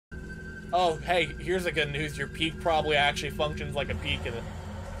Oh, hey, here's the good news. Your peak probably actually functions like a peak in this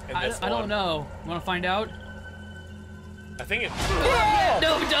one. I don't know. Want to find out? I think it...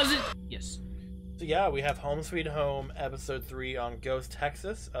 No, it doesn't! Yes. So yeah, we have Home Sweet Home Episode 3 on Ghost,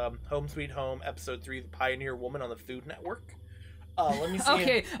 Texas. Home Sweet Home Episode 3, The Pioneer Woman on the Food Network. Let me see.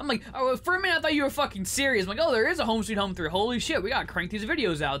 Okay, I'm like, oh, for a minute I thought you were fucking serious. I'm like, oh, there is a Home Sweet Home 3. Holy shit, we gotta crank these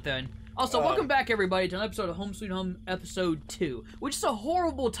videos out then. Also, welcome back everybody to an episode of Home Sweet Home Episode 2, which is a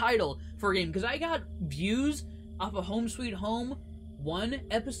horrible title for a game, because I got views off of Home Sweet Home 1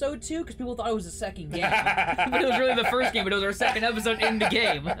 Episode 2, because people thought it was the second game. But it was really the first game, but it was our second episode in the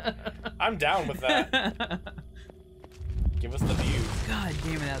game. I'm down with that. Give us the views. God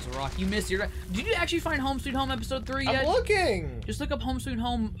damn it, that's a rock. You missed your... Did you actually find Home Sweet Home Episode 3 yet? I'm looking! Just look up Home Sweet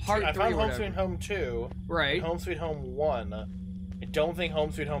Home Part 3 I found or Home whatever. Sweet Home 2. Right. And Home Sweet Home 1. I don't think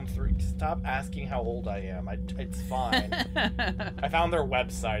Home Sweet Home 3... Stop asking how old I am. It's fine. I found their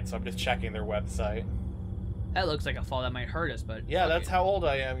website, so I'm just checking their website. That looks like a fall that might hurt us, but... Yeah, that's how old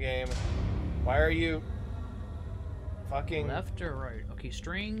I am, game. Why are you... fucking... Left or right? Okay,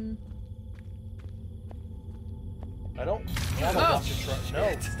 string... I don't want to try.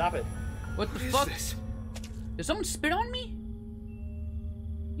 No, stop it. What the fuck? Did someone spit on me?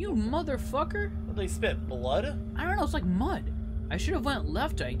 You motherfucker. What, they spit blood? I don't know, it's like mud. I should have went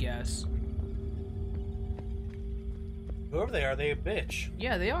left, I guess. Whoever they are a bitch.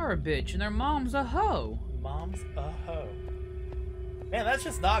 Yeah, they are a bitch, and their mom's a hoe. Mom's a hoe. Man, that's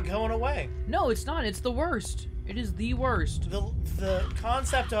just not going away. No, it's not. It's the worst. It is the worst. The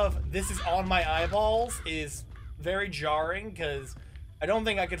concept of this is on my eyeballs is very jarring, because I don't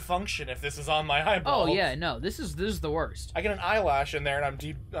think I could function if this is on my eyeballs. Oh yeah, no, this is the worst. I get an eyelash in there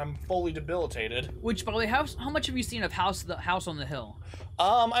and I'm fully debilitated. Which, by the way, how much have you seen of House on the Hill?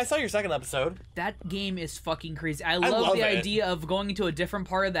 I saw your second episode. That game is fucking crazy. I love the idea of going into a different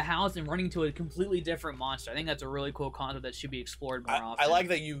part of the house and running to a completely different monster. I think that's a really cool concept that should be explored more often. I like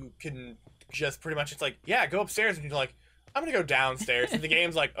that you can just pretty much, it's like, yeah, go upstairs, and you're like, I'm gonna go downstairs. And the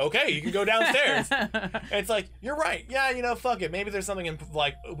game's like, okay, you can go downstairs. And it's like, you're right. Yeah, you know, fuck it. Maybe there's something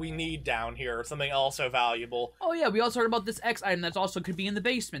like we need down here, or something also valuable. Oh yeah, we also heard about this X item that's also could be in the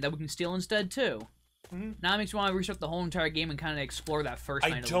basement that we can steal instead too. Mm-hmm. Now it makes me want to restart the whole entire game and kind of explore that first night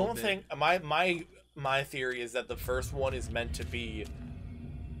a little bit. I don't think my theory is that the first one is meant to be.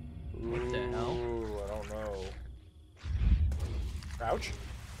 What the hell? I don't know. Crouch?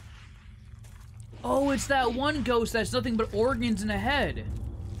 Oh, it's that one ghost that's nothing but organs in a head.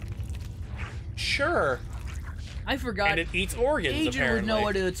 Sure. I forgot. And it eats organs, Agent apparently. would know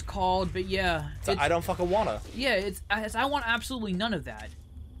what it's called, but yeah. I don't fucking wanna. Yeah, I want absolutely none of that.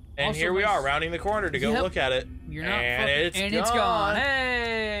 And also, here we are, rounding the corner to go look at it. You're not and it's gone.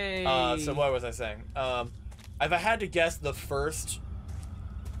 Hey! So what was I saying? If I had to guess, the first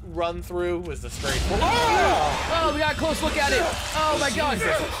run through was the straight. Oh, we got a close look at it. Oh my god.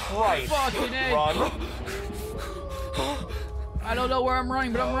 Jesus Christ. Fucking A. Run. I don't know where I'm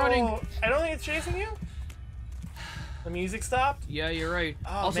running, but I'm running. I don't think it's chasing you. The music stopped. Yeah, you're right. Oh,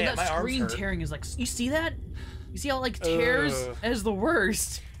 also, man, that my arms screen hurt. tearing is like, you see that? You see how it, like, tears as the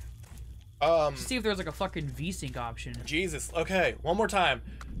worst? See if there's like a fucking VSync option. Jesus. Okay, one more time.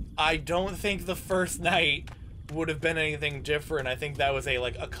 I don't think the first night would have been anything different. I think that was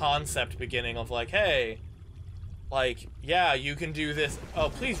a concept beginning of like, hey, like, yeah, you can do this. Oh,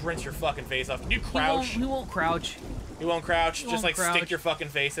 please rinse your fucking face off. Can you crouch? He won't crouch. You won't crouch? Just like crouch. stick your fucking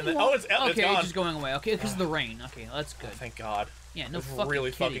face in the. Oh, it's gone. Okay, it's just going away. Okay, because of the rain. Okay, that's good. Oh, thank God. Yeah, no it's fucking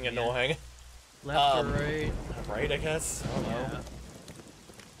really kidding, fucking man. annoying. Left or right? Right, I guess. I don't know.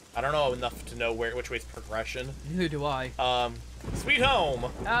 I don't know enough to know which way's progression. Neither do I. Sweet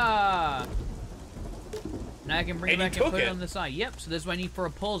home. Ah. Now I can bring it And back you and put took it it. on the side. Yep. So this is what I need for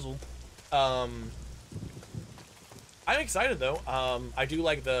a puzzle. I'm excited though. I do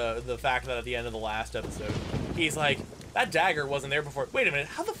like the fact that at the end of the last episode, he's like, that dagger wasn't there before. Wait a minute,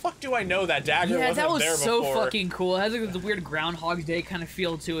 how the fuck do I know that dagger wasn't there before? Yeah, that was so fucking cool. It has like this weird Groundhog's Day kind of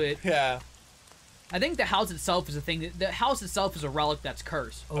feel to it. Yeah. I think the house itself is a thing. The house itself is a relic that's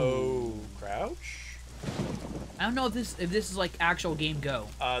cursed. Oh, crouch? I don't know if this is like actual game go.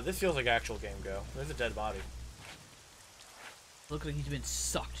 This feels like actual game go. There's a dead body. Looks like he's been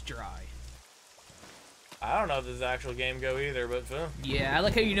sucked dry. I don't know if this is actual game go either, but Yeah, I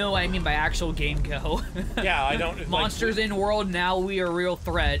like how you know what I mean by actual game go. yeah, I don't. Monsters in world, now we are a real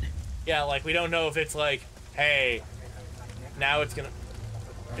threat. Yeah, like we don't know if it's like, hey, now it's gonna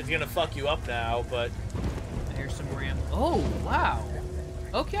fuck you up now, but. Here's some ramp. Oh wow.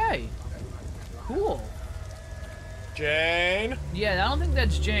 Okay. Cool. Jane. Yeah, I don't think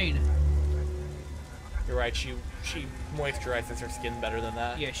that's Jane. You're right. she moisturizes her skin better than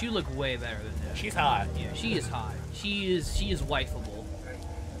that. Yeah, she look way better than that. She's hot. Yeah, she is hot. She is wifeable.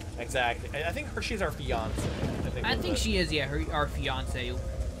 Exactly. I think she's our fiance. I think she is, yeah, our fiance.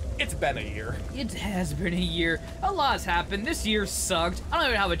 It's been a year. It has been a year. A lot's happened. This year sucked. I don't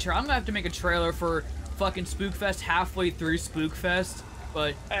even have a trailer. I'm gonna have to make a trailer for fucking Spookfest halfway through Spookfest,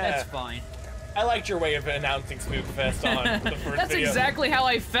 but that's fine. I liked your way of announcing Spookfest on the first That's video. exactly how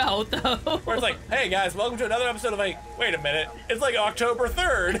I felt, though. Where it's like, hey guys, welcome to another episode of wait a minute, it's like October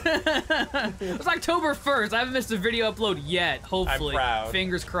 3rd. It's October 1st. I haven't missed a video upload yet, hopefully. I'm proud.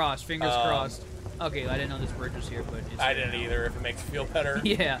 Fingers crossed, fingers crossed. Okay, I didn't know this bridge was here, but it's I didn't either, if it makes you feel better.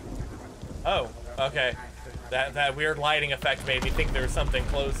 Yeah. Oh, okay. That weird lighting effect made me think there was something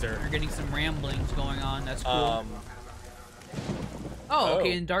closer. We're getting some ramblings going on, that's cool. Oh,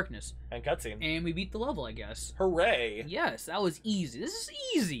 okay, in darkness. And cutscene. And we beat the level, I guess. Hooray. Yes, that was easy. This is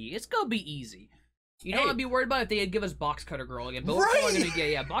easy. It's gonna be easy. You know what I'd be worried about if they'd give us Box Cutter Girl again. But we're probably gonna get,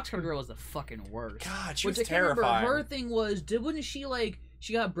 yeah, Box Cutter Girl was the fucking worst. God, she was terrifying. Remember, her thing was, wouldn't she, like,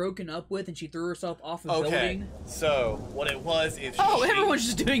 she got broken up with and she threw herself off a building? So, what it was is everyone's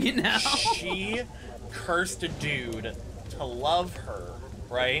just doing it now. She cursed a dude to love her,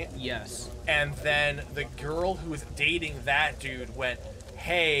 right? Yes. And then the girl who was dating that dude went,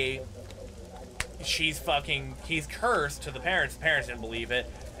 hey, he's cursed to the parents. The parents didn't believe it.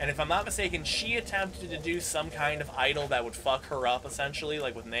 And if I'm not mistaken, she attempted to do some kind of idol that would fuck her up, essentially,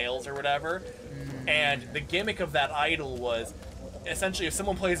 like with nails or whatever. And the gimmick of that idol was, essentially, if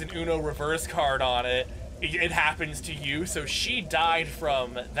someone plays an Uno reverse card on it, it happens to you. So she died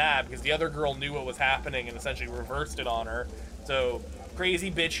from that because the other girl knew what was happening and essentially reversed it on her. So crazy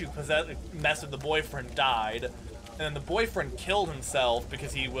bitch who messed with the boyfriend died. And then the boyfriend killed himself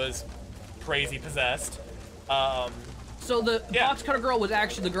because he was crazy possessed. So the Box Cutter Girl was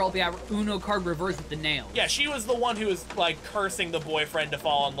actually the girl with the Uno card reversed with the nails. Yeah, she was the one who was, like, cursing the boyfriend to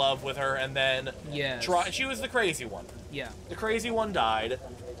fall in love with her, and then... she was the crazy one. Yeah. The crazy one died.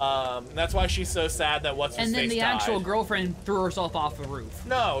 That's why she's so sad that what's-his-face And then the died. actual girlfriend threw herself off the roof.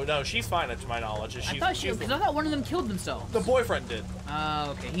 No, she's fine, to my knowledge. I thought one of them killed themselves. The boyfriend did.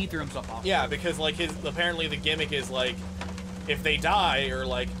 Okay, he threw himself off. Yeah, because, like, apparently the gimmick is, like, if they die, or,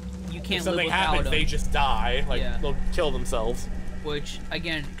 like... You can't if something live without happens, them. they just die. Like, they'll kill themselves. Which,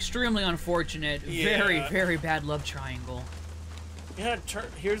 again, extremely unfortunate. Very, very bad love triangle. Yeah,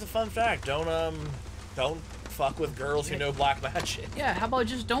 here's a fun fact. Don't fuck with girls who know black magic. Yeah, how about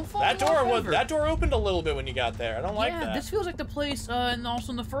just don't fall that door opened a little bit when you got there. I don't like that. Yeah, this feels like the place, and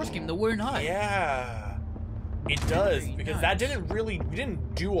also in the first game, the Wooden Hut. Yeah. It does, because we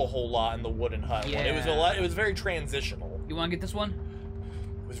didn't do a whole lot in the Wooden Hut one. It was very transitional. You wanna get this one?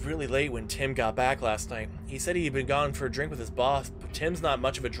 It was really late when Tim got back last night. He said he'd been gone for a drink with his boss, but Tim's not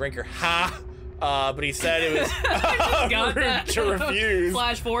much of a drinker. Ha! But he said it was rude to refuse.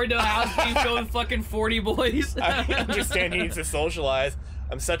 Flash forward to a house being filled with fucking 40 boys. I understand he needs to socialize.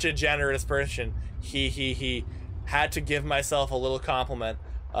 I'm such a generous person. He had to give myself a little compliment.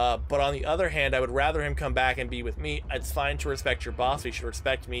 But on the other hand, I would rather him come back and be with me. It's fine to respect your boss. He should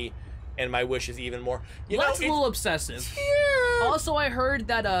respect me and my wishes even more. That's a little obsessive. Yeah. Also, I heard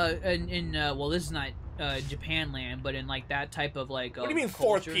that well, this is not Japan land, but in like that type of like what do you mean culture.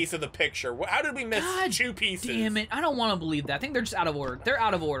 Fourth piece of the picture? How did we miss two pieces? Damn it! I don't want to believe that. I think they're just out of order. They're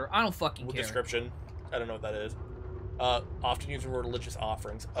out of order. I don't fucking care. Description. I don't know what that is. Often used for religious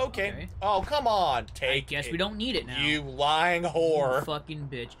offerings. Okay. Oh, come on. I guess we don't need it now. You lying whore. You fucking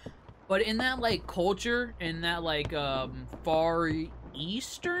bitch. But in that like culture, in that like far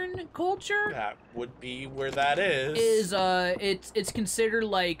Eastern culture, that would be where that is. It's considered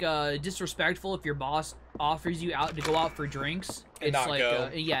like disrespectful if your boss offers you out to go out for drinks. And it's not like go.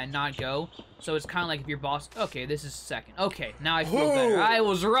 Not go. So it's kind of like if your boss. Okay, this is second. Okay, now I feel better. I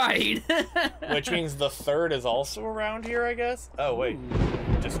was right. Which means the third is also around here, I guess. Oh wait,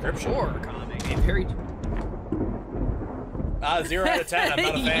 description. Horror comic. A very 0 out of 10. I'm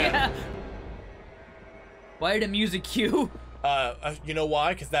not a fan. Yeah. Why did the music cue? You know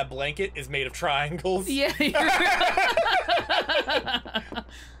why? Because that blanket is made of triangles. Yeah.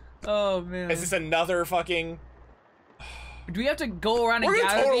 Oh man. Is this another fucking? Do we have to go around and gather these? We're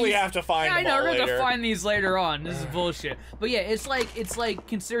gonna totally have to find them I know, all we're gonna have later. to find these later on. This is bullshit. But yeah, it's like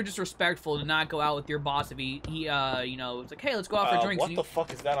considered disrespectful to not go out with your boss if he you know, it's like, hey, let's go out for drinks. What the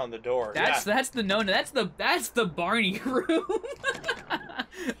fuck is that on the door? That's the that's the Barney room.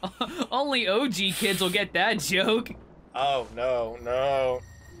 Only OG kids will get that joke. Oh no. Nope.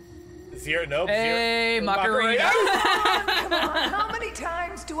 Hey, zero. Macarena. Come on, how many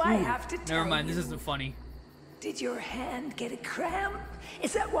times do I have to tell Never mind, you? this isn't funny. Did your hand get a cramp?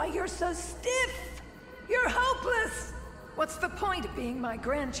 Is that why you're so stiff? You're hopeless! What's the point of being my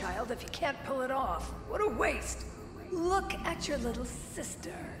grandchild if you can't pull it off? What a waste! Look at your little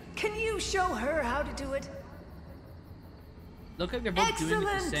sister. Can you show her how to do it? Look like they're both doing it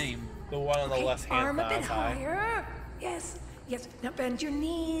the Excellent. same. The one on the Okay, left hand arm a bit high. higher. Yes, yes. Now bend your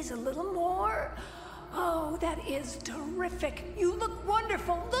knees a little more. Oh, that is terrific. You look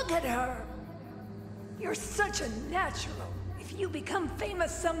wonderful. Look at her. You're such a natural. If you become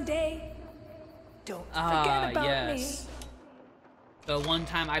famous someday, don't forget about yes. The one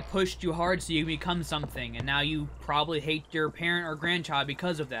time I pushed you hard so you become something, and now you probably hate your parent or grandchild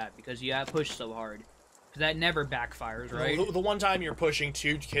because of that, because you got pushed so hard. Because that never backfires, right? The one time you're pushing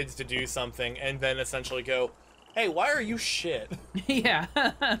two kids to do something and then essentially go, hey, why are you shit? Yeah.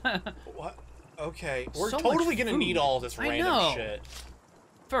 What? Okay, we're So totally much gonna food. need all this I random know. shit.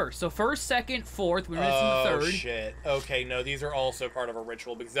 First, second, fourth. We're missing the Oh, third. shit. Okay, no, these are also part of a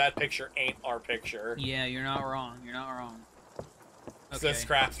ritual because that picture ain't our picture. Yeah, you're not wrong. You're not wrong. So the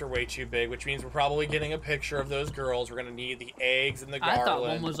scraps are way too big, which means we're probably getting a picture of those girls. We're gonna need the eggs and the garland. I thought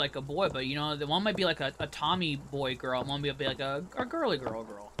one was like a boy, but you know, the one might be like a Tommy boy girl, one might be like a girly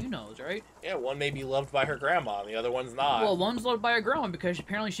girl. Who knows, right? Yeah, one may be loved by her grandma, and the other one's not. Well, one's loved by a girl because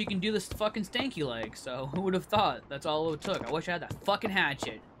apparently she can do this fucking stanky leg, so who would have thought? That's all it took. I wish I had that fucking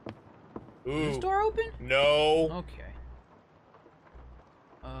hatchet. Ooh. Is this door open? No. Okay.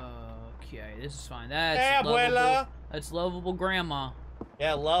 Okay, this is fine. That's Hey, lovable. abuela. That's lovable grandma.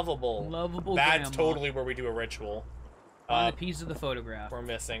 Yeah, lovable. Lovable That's grandma. totally where we do a ritual. Find a piece of the photograph. We're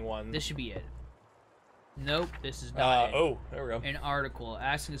missing one. This should be it. Nope, this is not it. Oh, there we go. An article.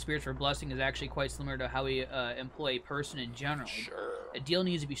 Asking the spirits for a blessing is actually quite similar to how we employ a person in general. Sure. A deal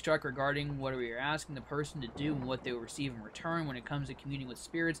needs to be struck regarding what we are asking the person to do and what they will receive in return. When it comes to communing with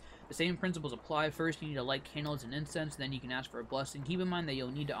spirits, the same principles apply. First, you need to light candles and incense, then you can ask for a blessing. Keep in mind that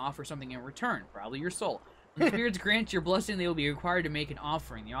you'll need to offer something in return, probably your soul. When the spirits grant your blessing, they will be required to make an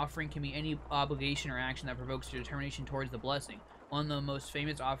offering. The offering can be any obligation or action that provokes your determination towards the blessing. One of the most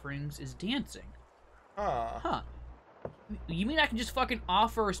famous offerings is dancing. Huh. You mean I can just fucking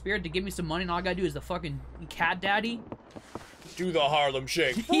offer a spirit to give me some money and all I gotta do is the fucking cat daddy? Do the Harlem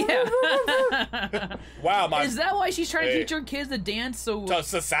Shake. Yeah. Wow, my... Is that why she's trying to teach her kids to dance so... To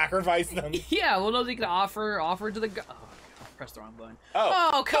sacrifice them? Yeah, well, no, they can offer to the... Oh, press the wrong button.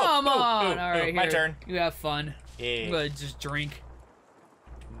 Oh, come on! All Alright, my here. turn. You have fun. Yeah. I'm gonna just drink.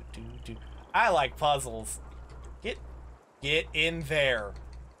 I like puzzles. Get in there.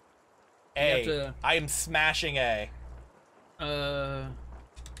 have A. to- I am smashing A.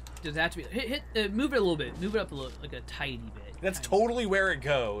 Does that have to be... move it a little bit. Move it up a little, like a tiny bit. That's Tiny. totally where it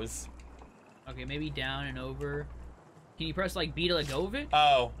goes. Okay, maybe down and over. Can you press, like, B to let go of it?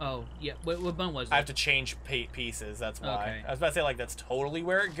 Oh. Oh, yeah. What button was it? I have to change pieces, that's why. Okay. I was about to say, like, that's totally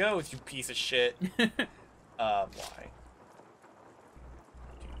where it goes, you piece of shit. Why?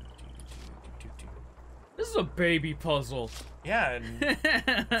 This is a baby puzzle. Yeah, and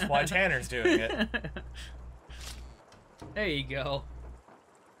that's why Tanner's doing it. There you go.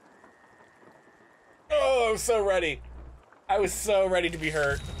 Oh, I'm so ready. I was so ready to be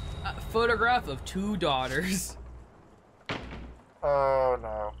hurt. A photograph of two daughters. Oh,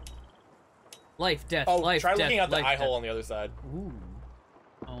 no. Life, death, Oh, life, try death, looking out the life, eye death. hole on the other side. Ooh.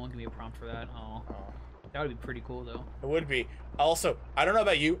 Oh, won't give me a prompt for that. Oh. That would be pretty cool, though. It would be. Also, I don't know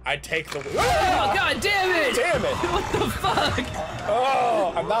about you, I'd take the... Oh, god damn it! Damn it! What the fuck?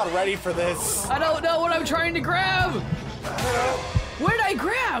 Oh, I'm not ready for this. I don't know what I'm trying to grab! What did I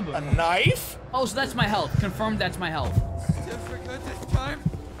grab? A knife? Oh, so that's my health. Confirmed that's my health. Dead for good this time?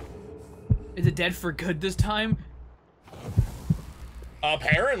 Is it dead for good this time?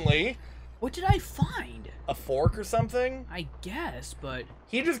 Apparently. What did I find? A fork or something? I guess, but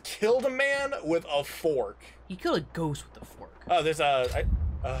He just killed a man with a fork. he killed a ghost with a fork. Oh, there's a...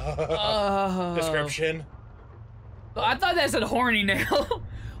 description. I thought that said horny nail.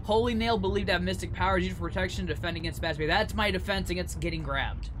 Holy nail believed to have mystic powers used for protection to defend against bad spirits. That's my defense against getting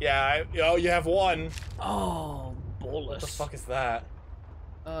grabbed. Yeah, oh, you have one. Oh, bolus. What the fuck is that?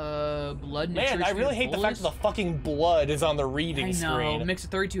 Blood Man, I nutrition really hate the fact that the fucking blood is on the reading I know. screen. Mix of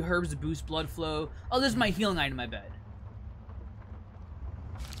 32 herbs to boost blood flow. Oh, this is my healing item, I bet.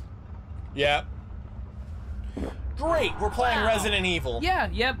 Yeah. Great, we're playing Wow. Resident Evil. Yeah,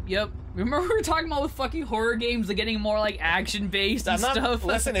 yep. Remember we were talking about with fucking horror games, they're getting more like action-based and stuff?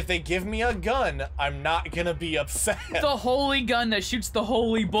 Listen, if they give me a gun, I'm not gonna be upset. The holy gun that shoots the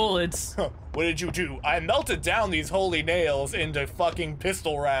holy bullets. What did you do? I melted down these holy nails into fucking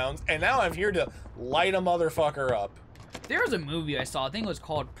pistol rounds, and now I'm here to light a motherfucker up. There was a movie I saw, I think it was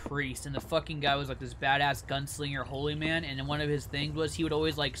called Priest, and the fucking guy was like this badass gunslinger holy man, and then one of his things was he would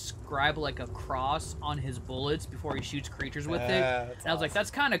always like scribe like a cross on his bullets before he shoots creatures with it. And I was like,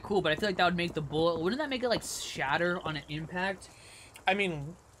 that's kind of cool, but I feel like that would make the bullet, wouldn't that make it like shatter on an impact? I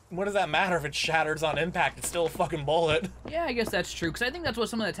mean, what does that matter if it shatters on impact? It's still a fucking bullet. Yeah, I guess that's true, because I think that's what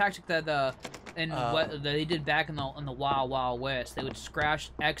some of the tactics that that they did back in the Wild West. They would scratch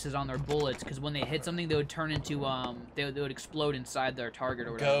X's on their bullets because when they hit something, they would turn into they would explode inside their target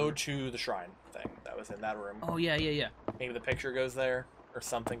or whatever. Go to the shrine thing that was in that room. Oh yeah. Maybe the picture goes there, or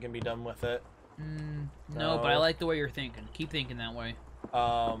something can be done with it. No, but I like the way you're thinking. Keep thinking that way.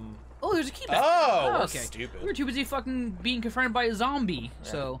 Oh, there's a key back. Oh, okay. Stupid. We were too busy fucking being confronted by a zombie,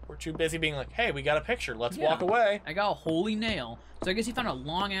 Yeah. So we're too busy being like, hey, we got a picture. Let's Yeah. walk away. I got a holy nail. So I guess he found a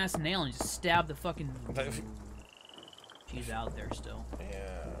long ass nail and just stabbed the fucking. She's out there still. Yeah,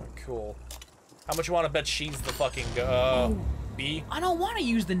 cool. How much you want to bet she's the fucking B? I don't want to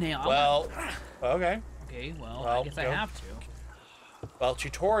use the nail. Well, okay. Okay, well, Well, I guess I go. have to. Well,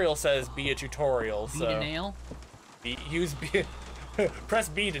 tutorial says be a tutorial, Beat so a nail. use B. Press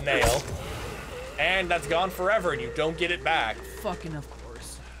B to nail, and that's gone forever, and you don't get it back. Fucking of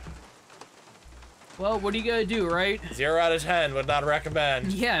course. Well, what are you gonna do, right? 0 out of 10 would not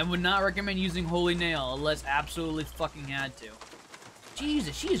recommend. Yeah, I would not recommend using holy nail unless absolutely fucking had to.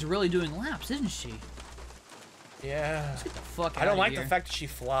 Jesus, she is really doing laps, isn't she? Yeah. Let's get the fuck out I don't of like here. the fact that she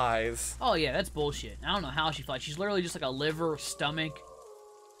flies. Oh yeah, that's bullshit. I don't know how she flies. She's literally just like a liver, stomach.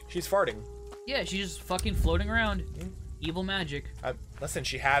 She's farting. Yeah, she's just fucking floating around. Evil magic. Listen,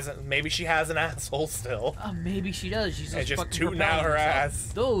 she hasn't. Maybe she has an asshole still. Maybe she does. She's And just fucking tooting out propelling her herself.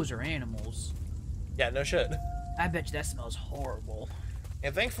 ass. Those are animals. Yeah, no shit. I bet you that smells horrible.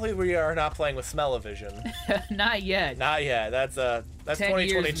 And thankfully, we are not playing with smell-o-vision. Not yet. Not yet. That's 10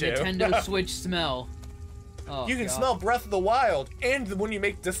 2022. years Nintendo Switch smell. Oh, You can God. smell Breath of the Wild, and when you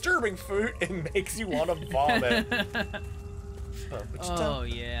make disturbing food, it makes you want to vomit. Oh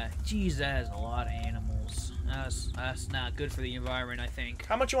yeah, jeez, that has a lot of animals. That's not good for the environment, I think.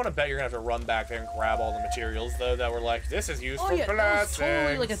 How much you want to bet you're gonna have to run back there and grab all the materials though that were like, this is used Oh for yeah, that was plastics.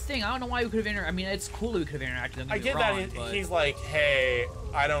 totally like a thing. I don't know why we could have I mean, it's cool that we could have interacted. Don't I me get wrong, that but... he's like, hey,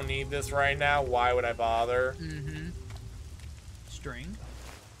 I don't need this right now. Why would I bother? String.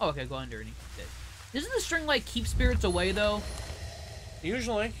 Oh, okay, go underneath it. Doesn't the string like keep spirits away though?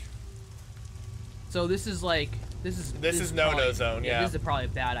 Usually. So this is like this is no-no probably- zone, yeah. This is probably a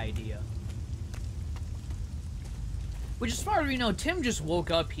bad idea. Which, as far as we know, Tim just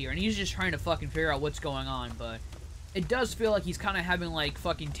woke up here and he's just trying to fucking figure out what's going on, but it does feel like he's kind of having like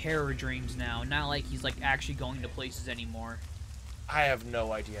fucking terror dreams now, not like he's like actually going to places anymore. I have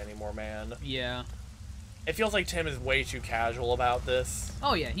no idea anymore, man. Yeah. It feels like Tim is way too casual about this.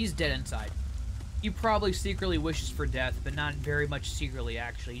 Oh yeah, he's dead inside. He probably secretly wishes for death, but not very much secretly,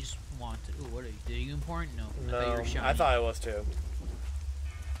 actually. He just wants it. Ooh, what are you? Did you important? No. I thought you were shiny. I thought it was too.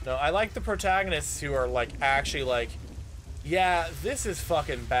 No, I like the protagonists who are like actually like, yeah, this is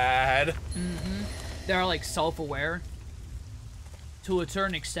fucking bad. They're like self-aware. To a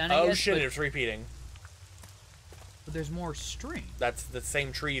certain extent, I Oh guess, shit, but, it's repeating. but there's more string. That's the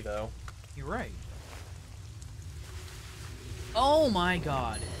same tree though. You're right. Oh my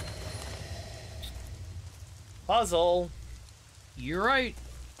god. Puzzle. You're right.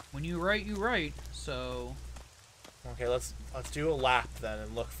 When you write, you write. So Okay, let's do a lap then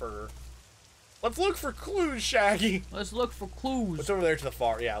and look for. Let's look for clues, Shaggy. let's look for clues. What's over there to the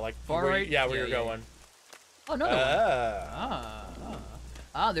far? Yeah, like Far where, right? Yeah, where Yeah, you're yeah, going. Oh, another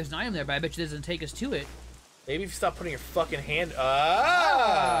one. There's an item there, but I bet you it doesn't take us to it. Maybe if you stop putting your fucking hand.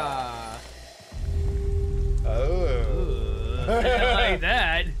 Oh. I didn't like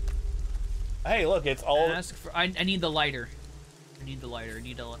that. Hey, look, it's all. Ask for. I need the lighter. I need the lighter.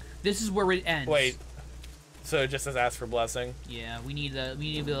 This is where it ends. Wait. So it just says ask for blessing. Yeah, we need to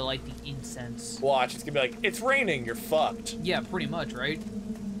be able to light the incense. Watch, it's gonna be like, it's raining, you're fucked. Yeah, pretty much, right?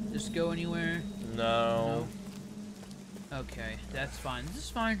 Just go anywhere. No. Okay, that's fine. This is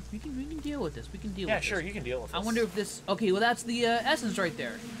fine. We can deal with this. We can deal Yeah, with sure, this. you can deal with this. I wonder if this. Okay, well that's the essence right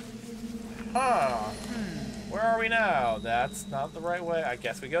there. Huh. Where are we now? That's not the right way. I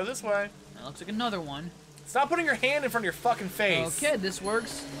guess we go this way. That looks like another one. Stop putting your hand in front of your fucking face. Okay, this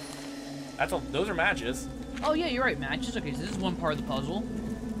works. Those are matches. Oh yeah, you're right, matches. Okay, so this is one part of the puzzle.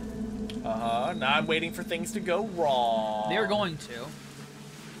 Now I'm waiting for things to go wrong. They're going to.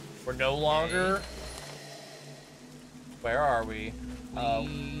 We're no longer. Where are we? I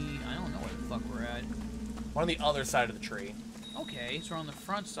don't know where the fuck we're at. We're on the other side of the tree. Okay, so we're on the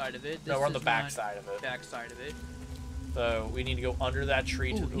front side of it. No, This we're on the is back not side of it. Back side of it. So we need to go under that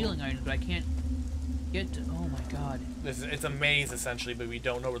tree Ooh, to the. healing items, but I can't. Get to, oh my god. It's a maze, essentially, but we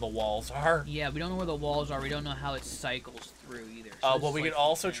don't know where the walls are. Yeah, we don't know where the walls are. We don't know how it cycles through either. What we could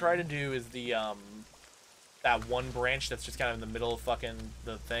also try to do is the, that one branch that's just kind of in the middle of fucking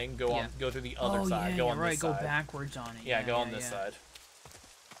the thing. Go through the other side. Go on this side. Go backwards on it. Yeah, go on this side.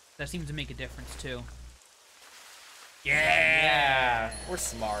 That seems to make a difference, too. Yeah! We're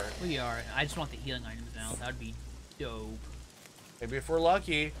smart. We are. I just want the healing items now. That'd be dope. Maybe if we're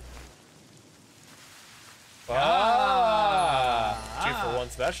lucky. 2 for 1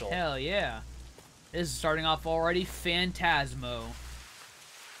 special. Hell yeah. This is starting off already Phantasmo.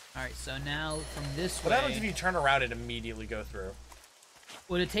 Alright, so now from this way... What happens if you turn around and immediately go through?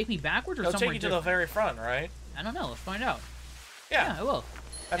 Would it take me backwards or It'll somewhere take you to different? the very front, right? I don't know. Let's find out. Yeah. Yeah, it will.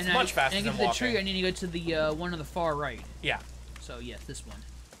 That's much faster than than walking. And to the walking. tree, I need to go to the one on the far right. Yeah. So, yes, this one.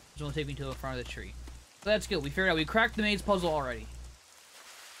 It's going to take me to the front of the tree. So that's good. We figured out. We cracked the maze puzzle already.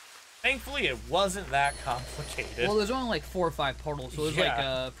 Thankfully, it wasn't that complicated. Well, there's only like 4 or 5 portals, so it was like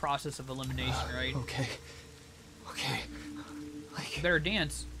a process of elimination, right? Okay. Like, You better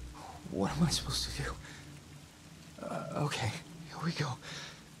dance. what am I supposed to do? Okay, here we go.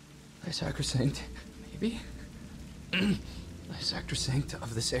 Thy sacrosanct, maybe? Thy sacrosanct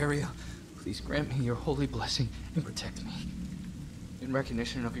of this area, please grant me your holy blessing and protect me. In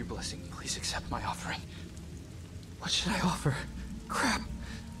recognition of your blessing, please accept my offering. What should I offer? Crap.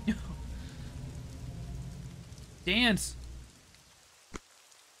 Dance.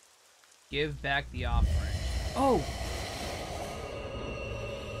 Give back the offering. Oh.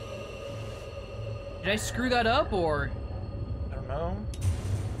 Did I screw that up or? I don't know.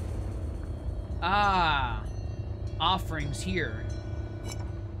 Ah. Offerings here.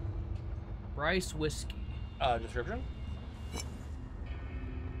 Rice whiskey. Description?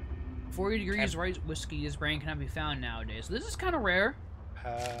 40 degrees rice whiskey. This brand cannot be found nowadays. So this is kind of rare.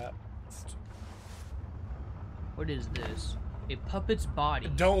 What is this? A puppet's body.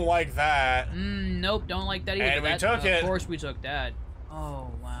 Don't like that. Nope, don't like that either. And we took it. Of course we took that.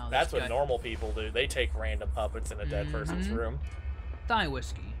 Oh, wow. That's what normal people do. They take random puppets in a dead person's room. Thigh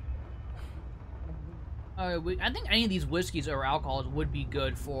whiskey. I think any of these whiskeys or alcohols would be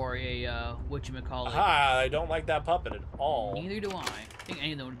good for a, whatchamacallit. Aha, I don't like that puppet at all. Neither do I. I think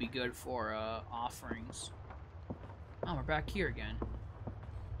any of them would be good for, offerings. Oh, we're back here again.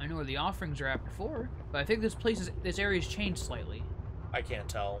 I know where the offerings are at before, but I think this area's changed slightly. I can't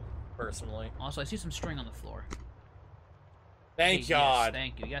tell, personally. Also, I see some string on the floor. Thank Yes, God.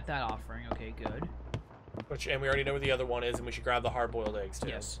 thank you. You got that offering. Okay, good. And we already know where the other one is, and we should grab the hard-boiled eggs, too.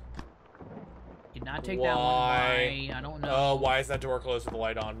 Yes. Did not take that one. Why? I don't know. Oh, why is that door closed with the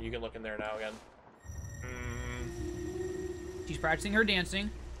light on? You can look in there now again. She's practicing her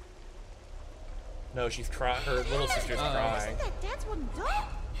dancing. No, she's crying. Her little sister's crying. Isn't that Dad's wooden doll?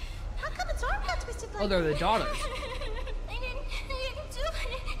 How come its arm got twisted like Oh, they're the that? daughters. I didn't do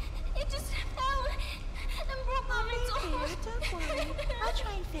it. It just fell and broke my doll. Don't worry. I'll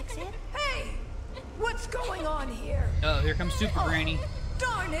try and fix it. Hey! What's going on here? Oh, here comes Super Granny.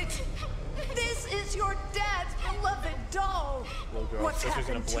 Darn it! This is your dad's beloved doll. Little girl. What's Sister's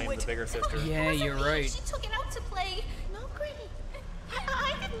gonna happened to blame it? the bigger sister. Yeah, It wasn't you're me. right. She took it out to play. No, Granny.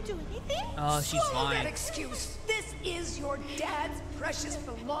 I didn't do anything. Oh, she's Swallow that fine. excuse. This is your dad's precious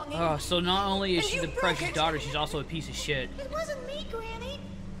belonging. Oh, so not only is And she you the broke precious it. daughter, she's also a piece of shit. It wasn't me, Granny.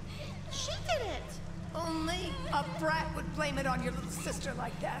 She did it. Only a brat would blame it on your little sister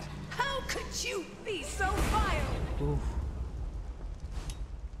like that. How could you be so vile? Oof.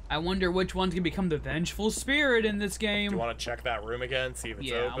 I wonder which one's gonna become the vengeful spirit in this game. Do you want to check that room again? See if it's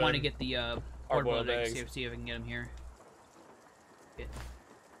Yeah, open? I want to get the hard-boiled eggs. eggs. See if I can get them here.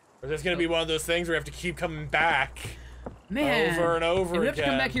 Or there's gonna be one of those things where we have to keep coming back. Man, Over and over if we have to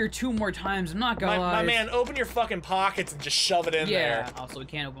come again. back here 2 more times. I'm not gonna lie. My man, open your fucking pockets and just shove it in Yeah. there. Also, we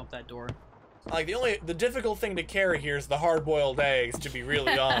can't open up that door. Like the difficult thing to carry here is the hard-boiled eggs. To be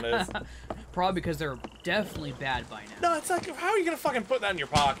really honest. Probably because they're definitely bad by now. No, it's like, how are you gonna fucking put that in your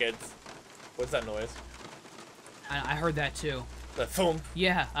pockets? What's that noise? I heard that too. The thump.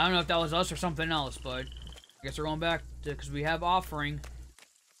 Yeah, I don't know if that was us or something else, but I guess we're going back to because we have offering.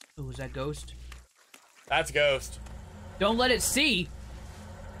 Ooh, is that Ghost? That's Ghost. Don't let it see.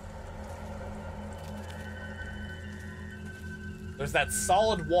 There's that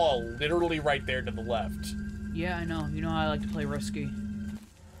solid wall literally right there to the left. Yeah, I know. You know how I like to play risky.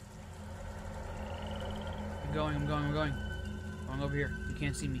 I'm going. Going over here. You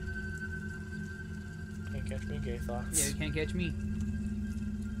can't see me. Can't catch me, gay thoughts. Yeah, you can't catch me.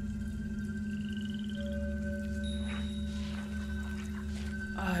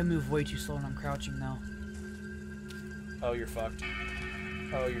 I move way too slow and I'm crouching now. Oh, you're fucked.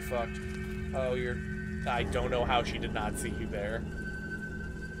 Oh, you're fucked. Oh, you're... I don't know how she did not see you there.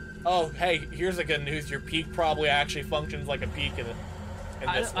 Oh, hey, here's the good news. Your peak probably actually functions like a peak in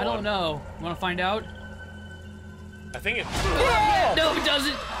this one. I don't know. Want to find out? I think it... No, it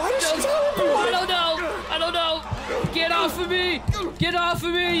doesn't. I don't know. I don't know. Get off of me. Get off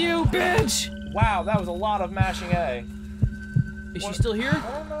of me, you bitch. Wow, that was a lot of mashing A. Is she still here?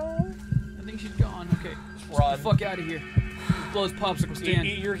 I don't know. I think she's gone. Okay. Just run. Get the fuck out of here. Blow his popsicle stand.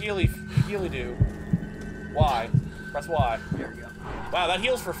 Eat your healy do. Y. Press Y. There we go. Wow, that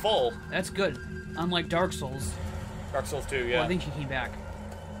heals for full. That's good. Unlike Dark Souls. Dark Souls 2, yeah. Well, I think she came back.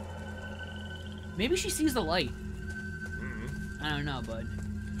 Maybe she sees the light. I don't know, bud.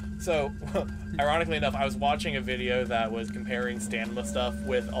 So, ironically enough, I was watching a video that was comparing stamina stuff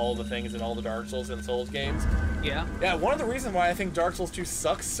with all the things in all the Dark Souls and Souls games. Yeah? Yeah, one of the reasons why I think Dark Souls 2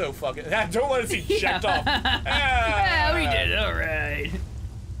 sucks so fucking... Don't let it see checked off. Yeah, we did it. All right.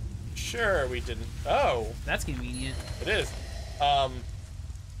 Sure, we didn't. Oh. That's convenient. It is.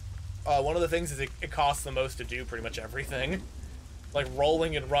 One of the things is it costs the most to do pretty much everything. Like,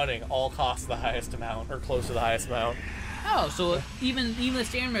 rolling and running all cost the highest amount, or close to the highest amount. Oh, so even the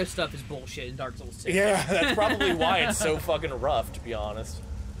stamina stuff is bullshit in Dark Souls 2. Yeah, that's probably why it's so fucking rough, to be honest.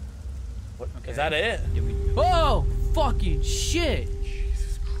 What, Okay. Is that it? Oh, fucking shit.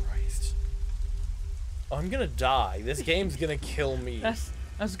 Jesus Christ. I'm gonna die. This game's gonna kill me.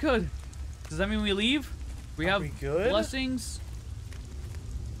 That's good. Does that mean we leave? We have we good? blessings.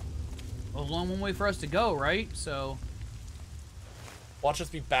 Well, there's only one way for us to go, right? So. Watch us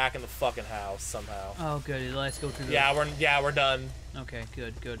be back in the fucking house somehow. Oh, good. Let's go through the... Yeah, we're done. Okay,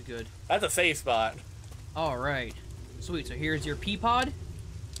 good. That's a safe spot. All right. Sweet. So here's your P-pod.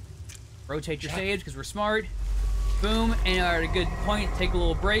 Rotate your stage because we're smart. Boom. And at a good point, take a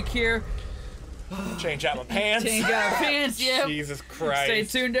little break here. Change out my pants. Change out our pants, yep. Jesus Christ. Stay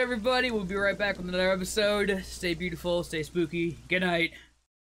tuned, everybody. We'll be right back with another episode. Stay beautiful. Stay spooky. Good night.